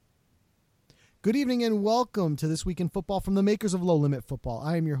Good evening and welcome to This Week in Football from the makers of Low Limit Football.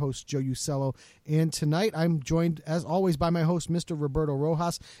 I am your host, Joe Usello, and tonight I'm joined, as always, by my host, Mr. Roberto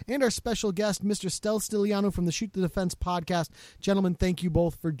Rojas, and our special guest, Mr. Stel Stylianou from the Shoot the Defense podcast. Gentlemen, thank you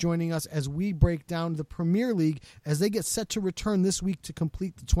both for joining us as we break down the Premier League as they get set to return this week to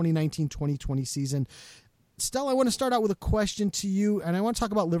complete the 2019-2020 season. Stel, I want to start out with a question to you, and I want to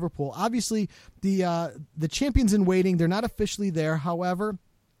talk about Liverpool. Obviously, the champions in waiting, they're not officially there. However,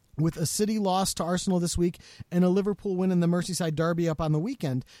 with a City loss to Arsenal this week and a Liverpool win in the Merseyside Derby up on the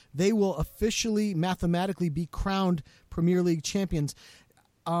weekend, they will officially, mathematically be crowned Premier League champions.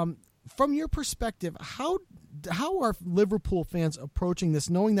 From your perspective, how are Liverpool fans approaching this,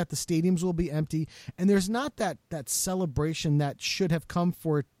 knowing that the stadiums will be empty and there's not that celebration that should have come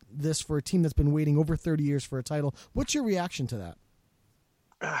for a team that's been waiting over 30 years for a title? What's your reaction to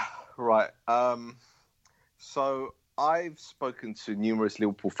that? Right. So I've spoken to numerous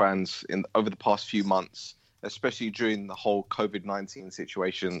Liverpool fans over the past few months, especially during the whole COVID-19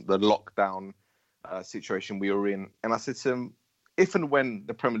 situation, the lockdown situation we were in. And I said to them, if and when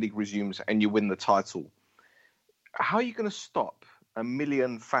the Premier League resumes and you win the title, how are you going to stop 1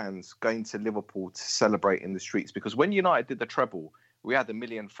 million fans going to Liverpool to celebrate in the streets? Because when United did the treble, we had 1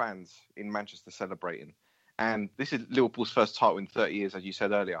 million fans in Manchester celebrating. And this is Liverpool's first title in 30 years, as you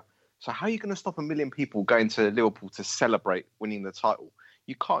said earlier. So how are you going to stop 1 million people going to Liverpool to celebrate winning the title?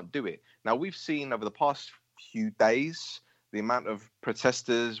 You can't do it. Now, we've seen over the past few days the amount of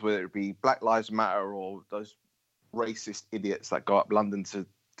protesters, whether it be Black Lives Matter or those racist idiots that go up London to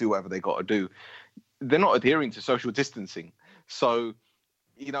do whatever they got to do. They're not adhering to social distancing. So,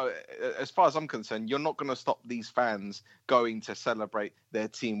 you know, as far as I'm concerned, you're not going to stop these fans going to celebrate their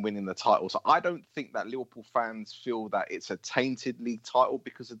team winning the title. So I don't think that Liverpool fans feel that it's a tainted league title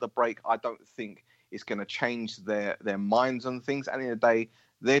because of the break. I don't think it's going to change their minds on things. At the end of the day,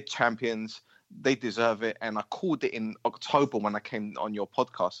 they're champions. They deserve it. And I called it in October when I came on your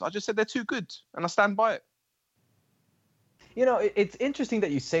podcast. I just said they're too good, and I stand by it. You know, it's interesting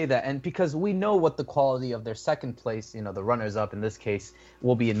that you say that, and because we know what the quality of their second place, you know, the runners-up in this case,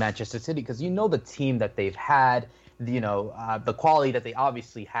 will be in Manchester City, because you know the team that they've had, the quality that they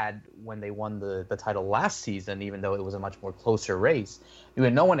obviously had when they won the title last season, even though it was a much more closer race.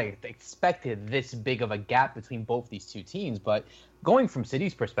 No one expected this big of a gap between both these two teams, but going from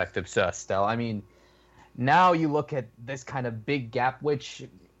City's perspective, Stel, I mean, now you look at this kind of big gap, which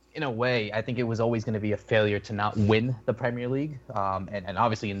in a way, I think it was always going to be a failure to not win the Premier League. And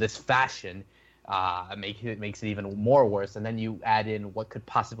obviously in this fashion, it makes it even more worse. And then you add in what could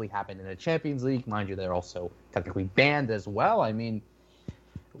possibly happen in the Champions League. Mind you, they're also technically banned as well. I mean,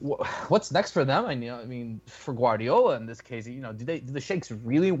 what's next for them? I mean, for Guardiola in this case, do the Sheikhs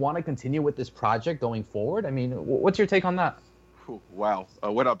really want to continue with this project going forward? I mean, what's your take on that? Wow.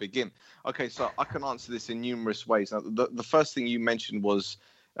 Where do I begin? Okay, so I can answer this in numerous ways. Now, the first thing you mentioned was,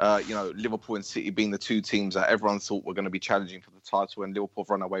 Liverpool and City being the two teams that everyone thought were going to be challenging for the title, and Liverpool have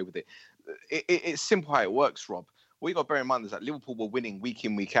run away with it. It's simple how it works, Rob. What you got to bear in mind is that Liverpool were winning week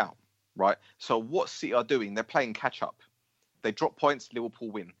in, week out, right? So what City are doing, they're playing catch up. They drop points,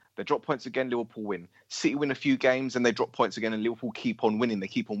 Liverpool win. They drop points again, Liverpool win. City win a few games and they drop points again, and Liverpool keep on winning. They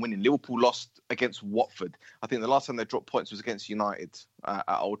keep on winning. Liverpool lost against Watford. I think the last time they dropped points was against United at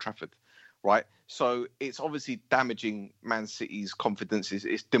Old Trafford. Right, so it's obviously damaging Man City's confidence.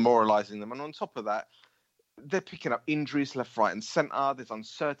 It's demoralising them, and on top of that, they're picking up injuries left, right, and centre. There's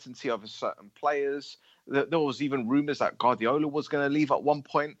uncertainty over certain players. There was even rumours that Guardiola was going to leave at one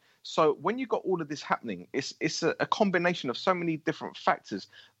point. So when you've got all of this happening, it's a combination of so many different factors.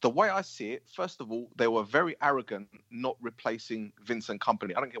 The way I see it, first of all, they were very arrogant not replacing Vincent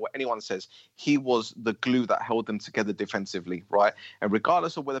Kompany. I don't care what anyone says. He was the glue that held them together defensively, right? And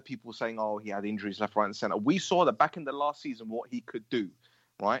regardless of whether people are saying, oh, he had injuries left, right, and centre, we saw that back in the last season what he could do,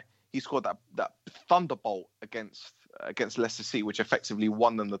 right? He scored that thunderbolt against Leicester City, which effectively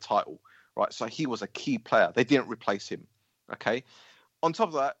won them the title, right? So he was a key player. They didn't replace him, okay? On top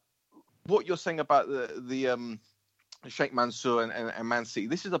of that, what you're saying about the Sheikh Mansour and Man City,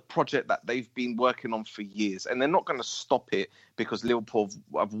 this is a project that they've been working on for years, and they're not going to stop it because Liverpool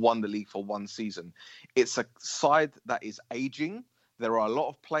have won the league for one season. It's a side that is aging. There are a lot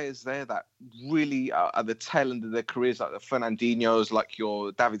of players there that really are at the tail end of their careers, like the Fernandinhos, like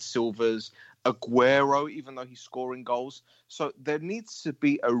your David Silvas, Aguero, even though he's scoring goals. So there needs to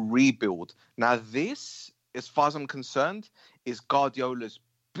be a rebuild. Now this, as far as I'm concerned, is Guardiola's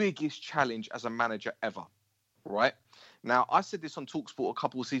biggest challenge as a manager ever, right? Now, I said this on TalkSport a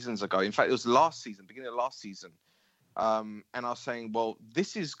couple of seasons ago. In fact, it was beginning of last season. And I was saying, well,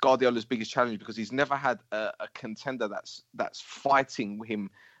 this is Guardiola's biggest challenge because he's never had a contender that's fighting him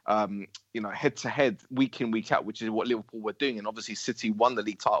head to head, week in, week out, which is what Liverpool were doing. And obviously City won the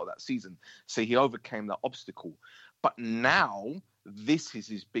league title that season. So he overcame that obstacle. But now this is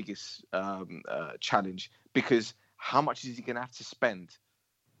his biggest challenge, because how much is he going to have to spend,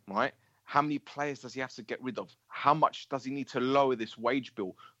 right? How many players does he have to get rid of? How much does he need to lower this wage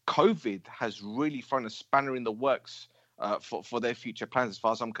bill? COVID has really thrown a spanner in the works for their future plans, as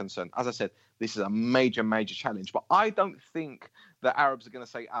far as I'm concerned. As I said, this is a major, major challenge. But I don't think the Arabs are going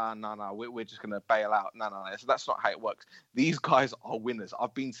to say, no, we're just going to bail out. No. So that's not how it works. These guys are winners.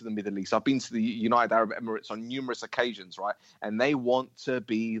 I've been to the Middle East. I've been to the United Arab Emirates on numerous occasions, right? And they want to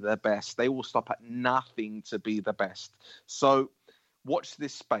be the best. They will stop at nothing to be the best. So watch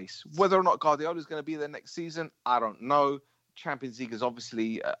this space. Whether or not Guardiola is going to be there next season, I don't know. Champions League is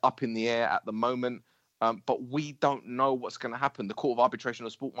obviously up in the air at the moment. But we don't know what's going to happen. The Court of Arbitration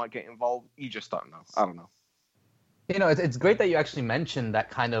of Sport might get involved. You just don't know. I don't know. It's great that you actually mentioned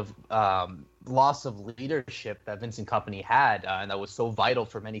that kind of loss of leadership that Vincent Kompany had, and that was so vital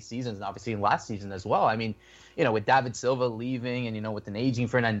for many seasons, and obviously in last season as well. I mean, with David Silva leaving and, with an aging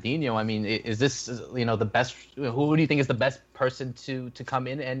Fernandinho, I mean, is this, the best, who do you think is the best person to come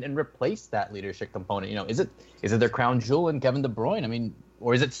in and replace that leadership component? Is it their crown jewel and Kevin De Bruyne? I mean,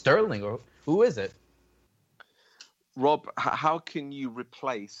 or is it Sterling, or who is it? Rob, how can you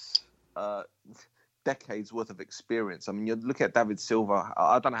replace decades worth of experience? I mean, you look at David Silva.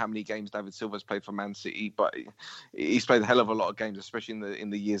 I don't know how many games David Silva's played for Man City, but he's played a hell of a lot of games, especially in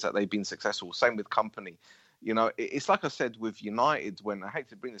the years that they've been successful. Same with Kompany. It's like I said with United, when I hate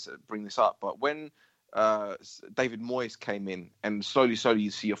to bring this up, but when David Moyes came in, and slowly you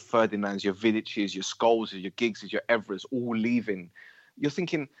see your Ferdinands, your Vidics, your Scholes, your Giggs, your Evras all leaving. You're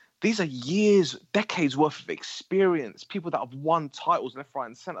thinking, these are years, decades worth of experience, people that have won titles left, right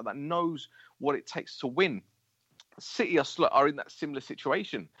and centre, that knows what it takes to win. City are in that similar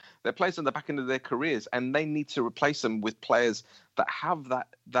situation. They're players on the back end of their careers, and they need to replace them with players that have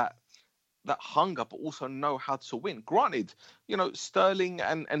that hunger, but also know how to win. Granted, Sterling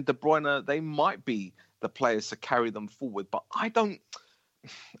and De Bruyne, they might be the players to carry them forward, but I don't.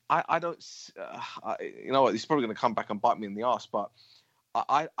 This is probably going to come back and bite me in the arse, but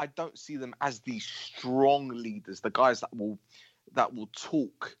I don't see them as the strong leaders, the guys that will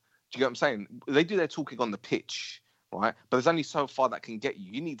talk. Do you get what I'm saying? They do their talking on the pitch, right? But there's only so far that can get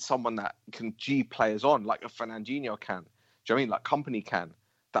you. You need someone that can G players on, like a Fernandinho can. Do you know what I mean? Like Kompany can.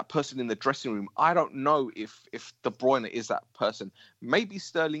 That person in the dressing room. I don't know if De Bruyne is that person. Maybe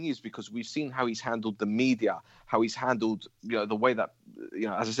Sterling is, because we've seen how he's handled the media, how he's handled, the way that,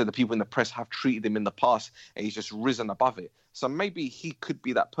 as I said, the people in the press have treated him in the past, and he's just risen above it. So maybe he could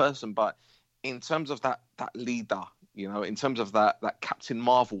be that person. But in terms of that leader, in terms of that Captain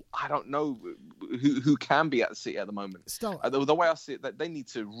Marvel, I don't know who can be at the City at the moment. Still, the way I see it, that they need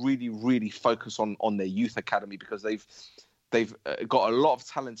to really, really focus on their youth academy, because they've got a lot of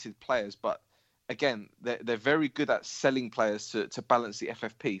talented players, but again, they're very good at selling players to balance the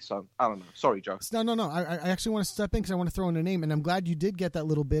FFP. So I don't know. Sorry, Joe. No. I actually want to step in because I want to throw in a name, and I'm glad you did get that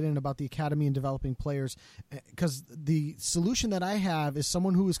little bit in about the academy and developing players, because the solution that I have is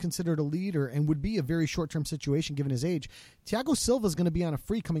someone who is considered a leader and would be a very short-term situation given his age. Thiago Silva is going to be on a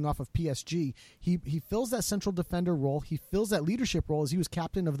free coming off of PSG. He fills that central defender role. He fills that leadership role as he was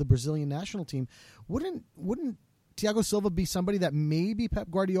captain of the Brazilian national team. Wouldn't Thiago Silva be somebody that maybe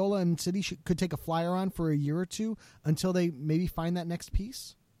Pep Guardiola and City could take a flyer on for a year or two until they maybe find that next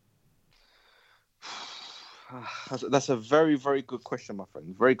piece? That's a very, very good question, my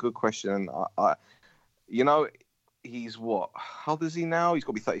friend. Very good question. He's what? How old is he now? He's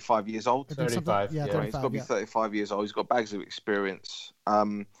got to be 35 years old. 35. Yeah, 35, he's got to be 35 years old. He's got bags of experience.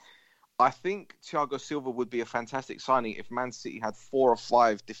 I think Thiago Silva would be a fantastic signing if Man City had 4 or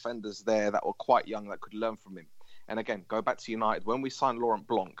 5 defenders there that were quite young that could learn from him. And again, go back to United. When we signed Laurent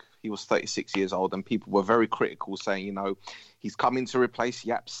Blanc, he was 36 years old, and people were very critical, saying, he's coming to replace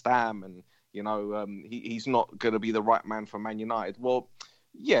Jaap Stam, and he's not going to be the right man for Man United. Well,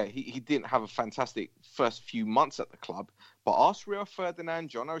 yeah, he didn't have a fantastic first few months at the club, but ask Rio Ferdinand,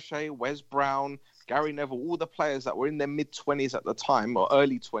 John O'Shea, Wes Brown, Gary Neville, all the players that were in their mid-20s at the time, or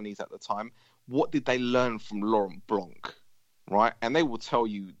early 20s at the time, what did they learn from Laurent Blanc? Right, and they will tell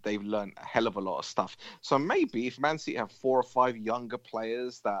you they've learned a hell of a lot of stuff. So maybe if Man City have 4 or 5 younger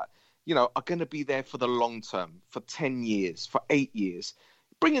players that are going to be there for the long term, for 10 years, for 8 years,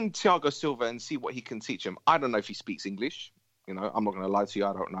 bring in Thiago Silva and see what he can teach them. I don't know if he speaks English. I'm not going to lie to you,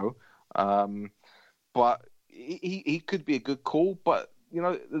 I don't know. But he could be a good call. But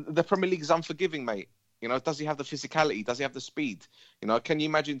the Premier League is unforgiving, mate. Does he have the physicality? Does he have the speed? Can you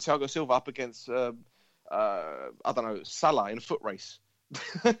imagine Thiago Silva up against I don't know, Salah in a foot race?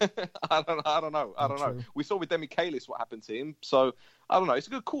 I don't know. We saw with Demi Kalis what happened to him, so I don't know. It's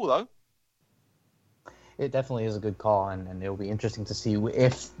a good call though. It definitely is a good call, and it'll be interesting to see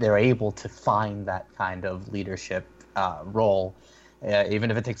if they're able to find that kind of leadership role, even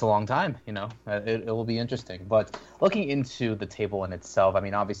if it takes a long time. It will be interesting. But looking into the table in itself, I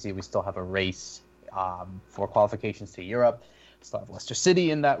mean, obviously we still have a race for qualifications to Europe. We still have Leicester City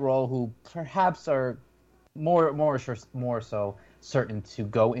in that role, who perhaps are more so certain to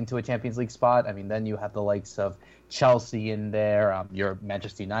go into a Champions League spot. I mean, then you have the likes of Chelsea in there, your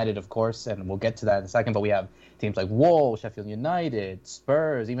Manchester United, of course, and we'll get to that in a second. But we have teams like Wolves, Sheffield United,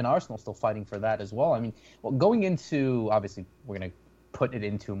 Spurs, even Arsenal still fighting for that as well. I mean, going into, obviously, we're going to put it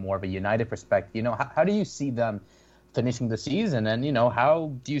into more of a United perspective. How do you see them finishing the season? And,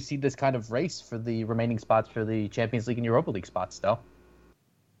 how do you see this kind of race for the remaining spots for the Champions League and Europa League spots, Stel?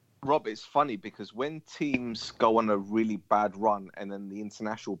 Rob, it's funny because when teams go on a really bad run and then the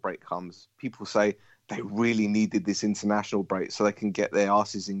international break comes, people say they really needed this international break so they can get their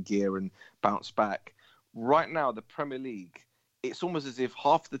asses in gear and bounce back. Right now, the Premier League, it's almost as if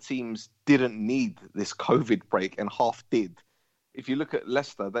half the teams didn't need this COVID break and half did. If you look at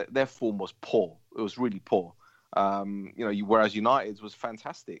Leicester, their form was poor. It was really poor. Whereas United's was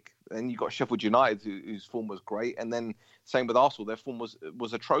fantastic. Then you got Sheffield United, whose form was great, and then same with Arsenal, their form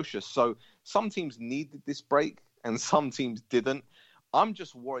was atrocious. So some teams needed this break, and some teams didn't. I'm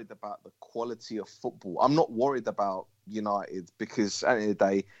just worried about the quality of football. I'm not worried about United because at the end of the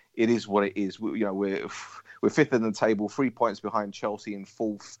day, it is what it is. We're fifth in the table, 3 points behind Chelsea in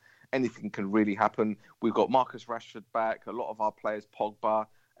fourth. Anything can really happen. We've got Marcus Rashford back. A lot of our players, Pogba.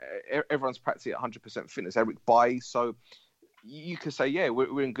 Everyone's practically at 100% fitness. Eric Bailly. So you could say, yeah,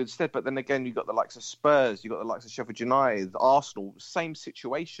 we're in good stead. But then again, you've got the likes of Spurs. You've got the likes of Sheffield United, Arsenal. Same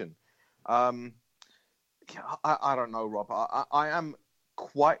situation. I don't know, Rob. I am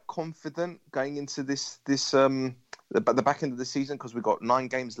quite confident going into the back end of the season because we've got 9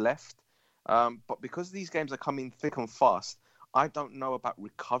 games left. But because these games are coming thick and fast, I don't know about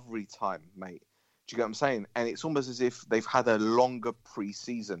recovery time, mate. Do you get what I'm saying? And it's almost as if they've had a longer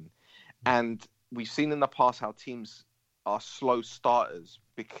pre-season. And we've seen in the past how teams are slow starters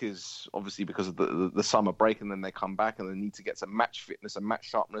because of the summer break, and then they come back and they need to get some match fitness and match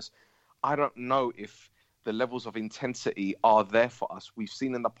sharpness. I don't know if the levels of intensity are there for us. We've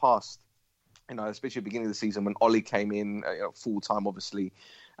seen in the past, especially at the beginning of the season when Ollie came in full-time, obviously,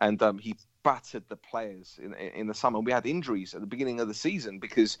 and he battered the players in the summer. We had injuries at the beginning of the season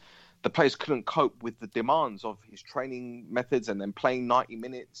because the players couldn't cope with the demands of his training methods and then playing 90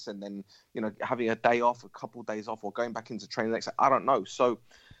 minutes and then, having a day off, a couple of days off, or going back into training next day. I don't know. So,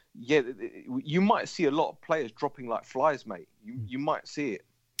 yeah, you might see a lot of players dropping like flies, mate. You might see it.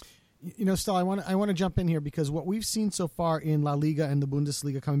 Stel, I want to jump in here because what we've seen so far in La Liga and the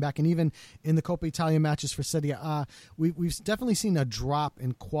Bundesliga coming back, and even in the Coppa Italia matches for Serie A, we've definitely seen a drop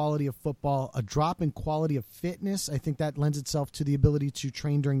in quality of football, a drop in quality of fitness. I think that lends itself to the ability to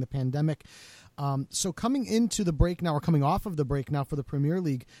train during the pandemic. So coming into the break now, or coming off of the break now for the Premier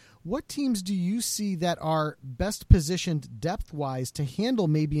League, what teams do you see that are best positioned depth-wise to handle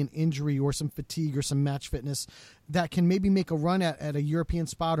maybe an injury or some fatigue or some match fitness that can maybe make a run at a European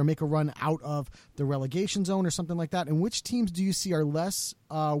spot or make a run out of the relegation zone or something like that? And which teams do you see are less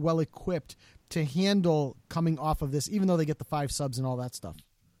well-equipped to handle coming off of this, even though they get the 5 subs and all that stuff?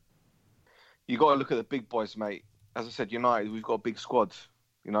 You got to look at the big boys, mate. As I said, United, we've got a big squad.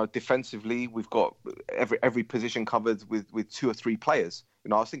 Defensively, we've got every position covered with 2 or 3 players.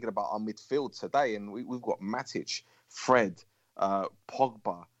 I was thinking about our midfield today, and we've got Matic, Fred,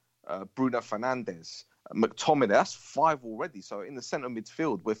 Pogba, Bruno Fernandes, McTominay. That's 5 already. So in the centre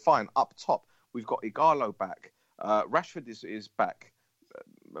midfield, we're fine. Up top, we've got Igalo back. Rashford is back.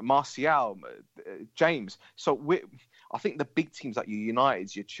 Martial, James. So I think the big teams like your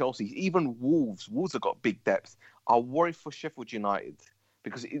Uniteds, your Chelsea, even Wolves have got big depth. I worry for Sheffield United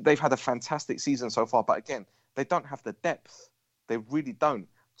because they've had a fantastic season so far. But again, they don't have the depth. They really don't.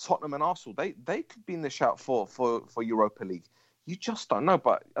 Tottenham and Arsenal, they could be in the shout for Europa League. You just don't know.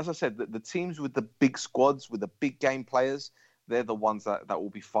 But as I said, the teams with the big squads, with the big game players, they're the ones that will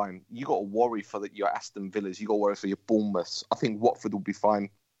be fine. You got to worry for your Aston Villas. You got to worry for your Bournemouths. I think Watford will be fine.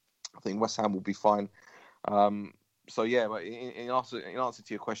 I think West Ham will be fine. So yeah, but in answer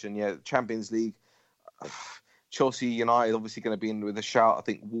to your question, yeah, Champions League, Chelsea, United obviously going to be in with a shout. I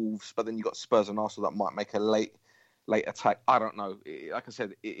think Wolves, but then you got Spurs and Arsenal that might make a late attack. I don't know. Like I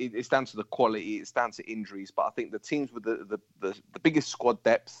said, it's down to the quality. It's down to injuries. But I think the teams with the biggest squad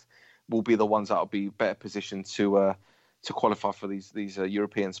depth will be the ones that will be better positioned to qualify for these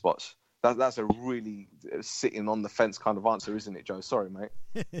European spots. That's a really sitting on the fence kind of answer, isn't it, Joe? Sorry, mate.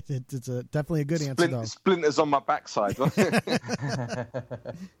 It's definitely a good answer, though. Splinters on my backside.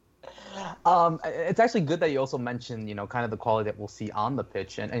 It's actually good that you also mentioned, kind of the quality that we'll see on the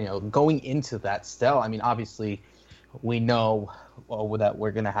pitch, and going into that, Stel. I mean, obviously, we know that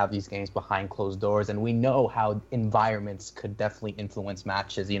we're going to have these games behind closed doors, and we know how environments could definitely influence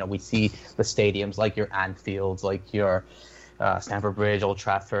matches. We see the stadiums like your Anfields, like your Stamford Bridge, Old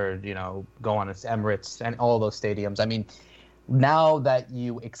Trafford, go on as Emirates, and all those stadiums. I mean, now that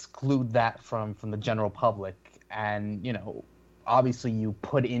you exclude that from the general public, and obviously you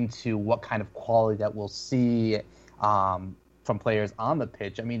put into what kind of quality that we'll see from players on the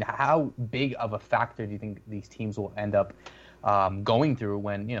pitch. I mean, how big of a factor do you think these teams will end up going through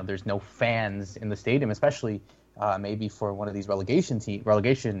when there's no fans in the stadium, especially maybe for one of these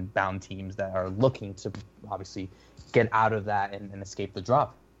relegation bound teams that are looking to obviously get out of that and escape the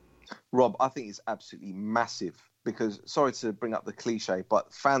drop? Rob, I think it's absolutely massive because, sorry to bring up the cliche,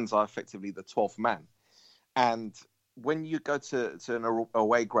 but fans are effectively the 12th man. And when you go to an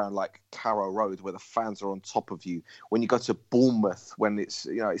away ground like Carrow Road, where the fans are on top of you, when you go to Bournemouth, when it's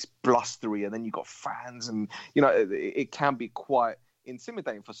it's blustery, and then you've got fans, and it can be quite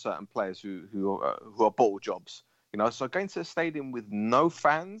intimidating for certain players who are bottle jobs. So going to a stadium with no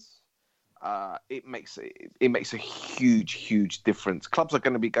fans, it makes a huge difference. Clubs are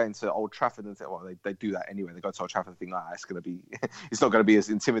going to be going to Old Trafford and say, well, they do that anyway. They go to Old Trafford and think, it's going to be, it's not going to be as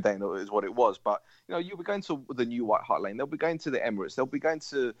intimidating as what it was. But you'll be going to the new White Hart Lane. They'll be going to the Emirates. They'll be going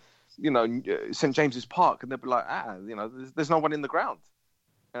to, St James's Park, and they'll be like, there's no one in the ground.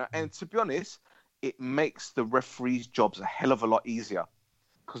 And to be honest, it makes the referees' jobs a hell of a lot easier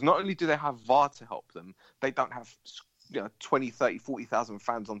because not only do they have VAR to help them, they don't have 20, 30, 40,000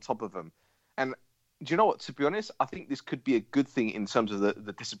 fans on top of them. And do you know what? To be honest, I think this could be a good thing in terms of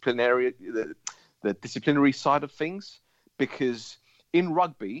the disciplinary side of things, because in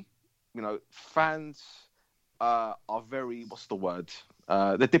rugby, fans are very, what's the word?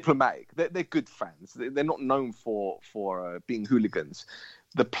 They're diplomatic. They're good fans. They're not known for being hooligans.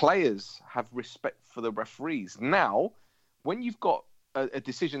 The players have respect for the referees. Now, when you've got a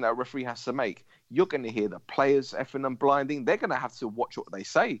decision that a referee has to make, you're going to hear the players effing and blinding. They're going to have to watch what they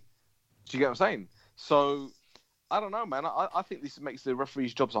say. Do you get what I'm saying? So, I don't know, man. I think this makes the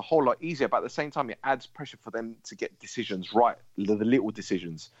referees' jobs a whole lot easier, but at the same time, it adds pressure for them to get decisions right, the little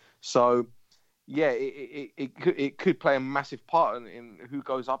decisions. So, yeah, it could play a massive part in who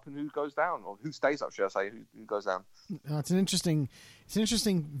goes up and who goes down, or who stays up, should I say, who goes down. It's an interesting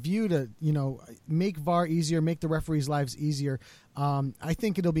view to make VAR easier, make the referees' lives easier. I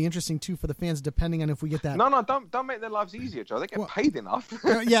think it'll be interesting too for the fans, depending on if we get that. No, don't make their lives easier, Joe. They get paid enough.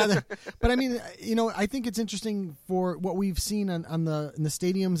 Yeah, but I mean, I think it's interesting for what we've seen in the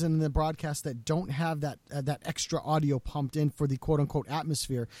stadiums and the broadcasts that don't have that extra audio pumped in for the quote unquote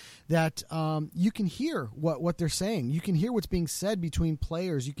atmosphere. That you can hear what they're saying. You can hear what's being said between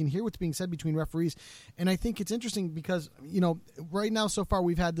players. You can hear what's being said between referees. And I think it's interesting because right now so far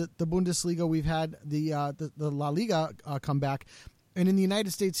we've had the Bundesliga, we've had the La Liga come back. And in the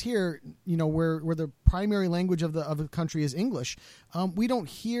United States here, where the primary language of the country is English, we don't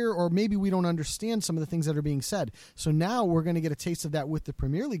hear, or maybe we don't understand some of the things that are being said. So now we're going to get a taste of that with the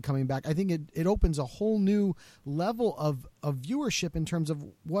Premier League coming back. I think it opens a whole new level of viewership in terms of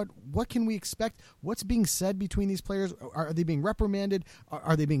what can we expect, what's being said between these players. Are they being reprimanded?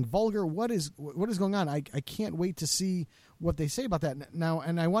 Are they being vulgar? What is going on? I can't wait to see what they say about that now.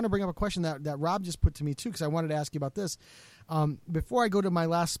 And I want to bring up a question that Rob just put to me too, because I wanted to ask you about this. Before I go to my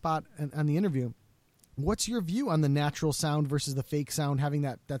last spot on the interview, what's your view on the natural sound versus the fake sound, having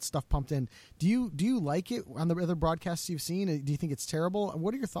that stuff pumped in? Do you like it on the other broadcasts you've seen? Do you think it's terrible?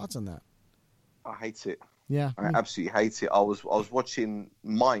 What are your thoughts on that? I hate it. Yeah, I absolutely hate it. I was watching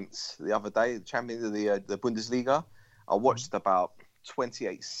Mainz the other day, the champion of the Bundesliga. I watched about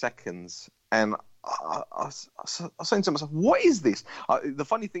 28 seconds, and I was saying to myself, "What is this?" The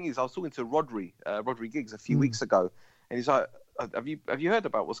funny thing is, I was talking to Rodri Giggs a few weeks ago, and he's like, "Have you heard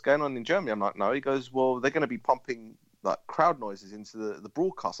about what's going on in Germany?" I'm like, "No." He goes, "Well, they're going to be pumping like crowd noises into the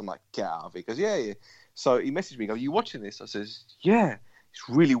broadcast." I'm like, "Get out of it!" He goes, "Yeah." So he messaged me, "Are you watching this?" I says, "Yeah." It's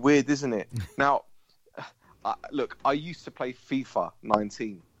really weird, isn't it? Now, look, I used to play FIFA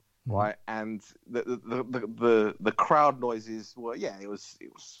 19, right? And the crowd noises were,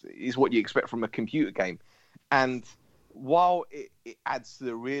 it's what you expect from a computer game. And while it adds to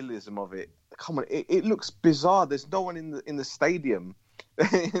the realism of it, come on, it looks bizarre. There's no one in the stadium,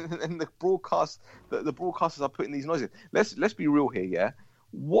 and the broadcasters are putting these noises. Let's be real here, yeah.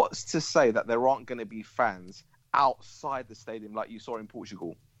 What's to say that there aren't going to be fans outside the stadium like you saw in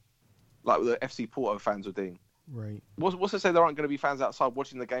Portugal? like the FC Porto fans were doing. Right. What's to say there aren't going to be fans outside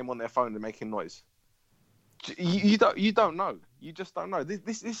watching the game on their phone and making noise? You don't know. You just don't know.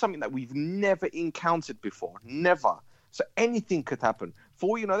 This is something that we've never encountered before. Never. So anything could happen. For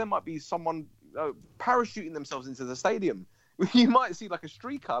all you know, there might be someone parachuting themselves into the stadium. You might see like a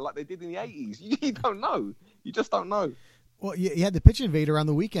streaker like they did in the 80s. You don't know. You just don't know. Well, you had the pitch invader on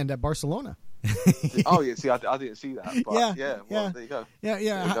the weekend at Barcelona. Oh yeah, see, I didn't see that. But well, there you go.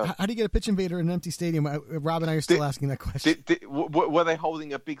 Yeah. How do you get a pitch invader in an empty stadium? Rob and I are still asking that question. Were they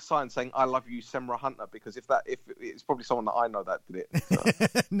holding a big sign saying "I love you, Semra Hunter"? Because if it's probably someone that I know that did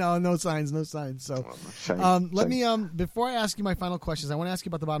it. So. No signs. So, let me before I ask you my final questions, I want to ask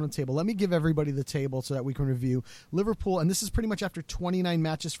you about the bottom of the table. Let me give everybody the table so that we can review Liverpool, and this is pretty much after 29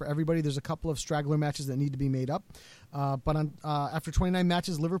 matches for everybody. There's a couple of straggler matches that need to be made up, but after 29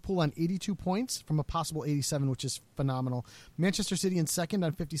 matches, Liverpool on 82 points from a possible 87, which is phenomenal. Manchester City in second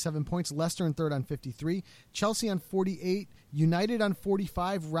on 57 points. Leicester in third on 53. Chelsea on 48. United on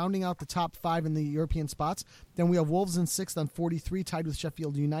 45, rounding out the top 5 in the European spots. Then we have Wolves in sixth on 43, tied with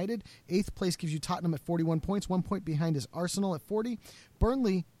Sheffield United. Eighth place gives you Tottenham at 41 points. 1 point behind is Arsenal at 40.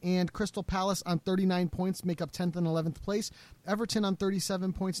 Burnley and Crystal Palace on 39 points make up 10th and 11th place. Everton on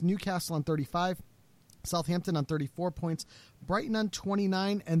 37 points. Newcastle on 35. Southampton on 34 points, Brighton on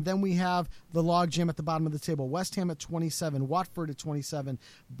 29, and then we have the logjam at the bottom of the table. West Ham at 27, Watford at 27,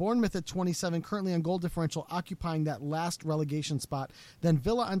 Bournemouth at 27, currently on goal differential, occupying that last relegation spot. Then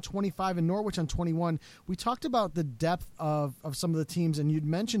Villa on 25 and Norwich on 21. We talked about the depth of some of the teams, and you'd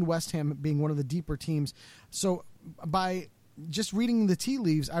mentioned West Ham being one of the deeper teams. So by just reading the tea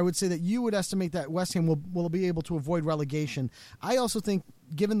leaves, I would say that you would estimate that West Ham will be able to avoid relegation. I also think,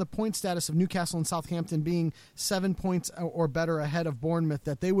 given the point status of Newcastle and Southampton being 7 points or better ahead of Bournemouth,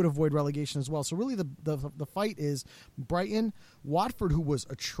 that they would avoid relegation as well. So really the fight is Brighton, Watford, who was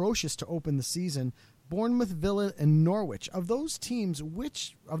atrocious to open the season, Bournemouth, Villa, and Norwich. Of those teams,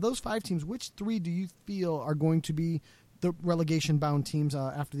 of those 5 teams, which 3 do you feel are going to be the relegation-bound teams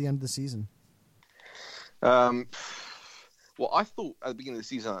after the end of the season? Well, I thought at the beginning of the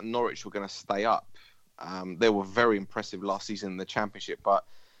season that Norwich were going to stay up. They were very impressive last season in the Championship, but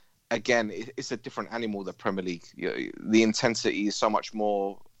again, it's a different animal, the Premier League. The intensity is so much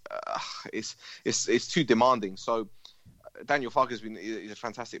more. It's too demanding. So Daniel Farke's he's a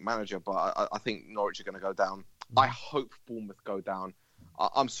fantastic manager, but I think Norwich are going to go down. I hope Bournemouth go down.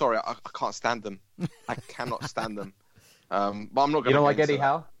 I'm sorry, I can't stand them. I cannot stand them. But I'm not going to. You don't like Eddie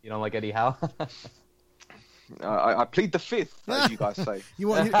Howe? You don't like Eddie Howe? I plead the fifth, as you guys say. You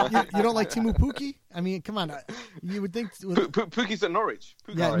don't like Timu Pukki? I mean, come on. You would think Pukki's at Norwich.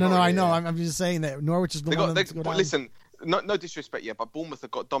 I know. I'm just saying that Norwich is the one that's go down. Listen, no disrespect, but Bournemouth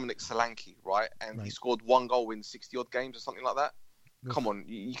have got Dominic Solanke, right? And he scored 1 goal in 60-odd games or something like that. Oof. Come on.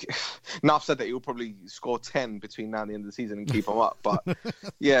 Now I've said that he'll probably score 10 between now and the end of the season and keep them up. But,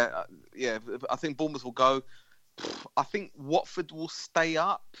 yeah, I think Bournemouth will go. I think Watford will stay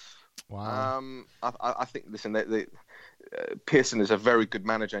up. Wow. I think, listen, Pearson is a very good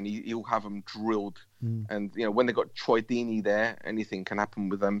manager, and he'll have them drilled. And when they got Troy Deeney there, anything can happen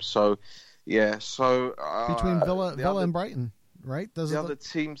with them. So, yeah. So between Villa and Brighton, right? The other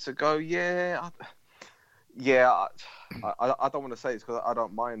teams to go, I don't want to say it's because I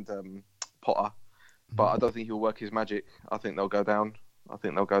don't mind Potter, but I don't think he'll work his magic. I think they'll go down.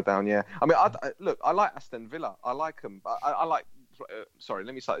 Yeah. I mean, I like Aston Villa. I like them. I like. Sorry,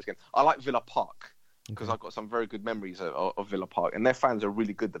 let me start this again. I like Villa Park because I've got some very good memories of Villa Park, and their fans are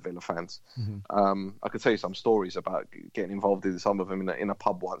really good, the Villa fans. I could tell you some stories about getting involved in some of them in a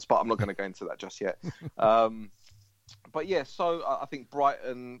pub once, but I'm not going to go into that just yet. But yeah, so I think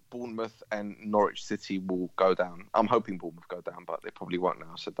Brighton, Bournemouth, and Norwich City will go down. I'm hoping Bournemouth go down, but they probably won't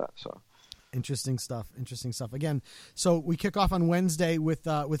now. I said that, so. Interesting stuff. Again, so we kick off on Wednesday with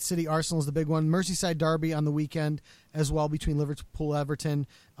City Arsenal is the big one. Merseyside derby on the weekend as well between Liverpool Everton.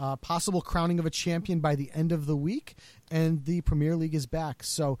 Possible crowning of a champion by the end of the week, and the Premier League is back.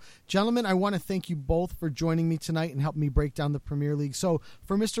 So, gentlemen, I want to thank you both for joining me tonight and helping me break down the Premier League. So,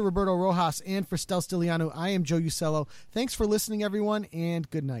 for Mr. Roberto Rojas and for Stel Stylianou, I am Joe Usello. Thanks for listening, everyone, and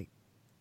good night.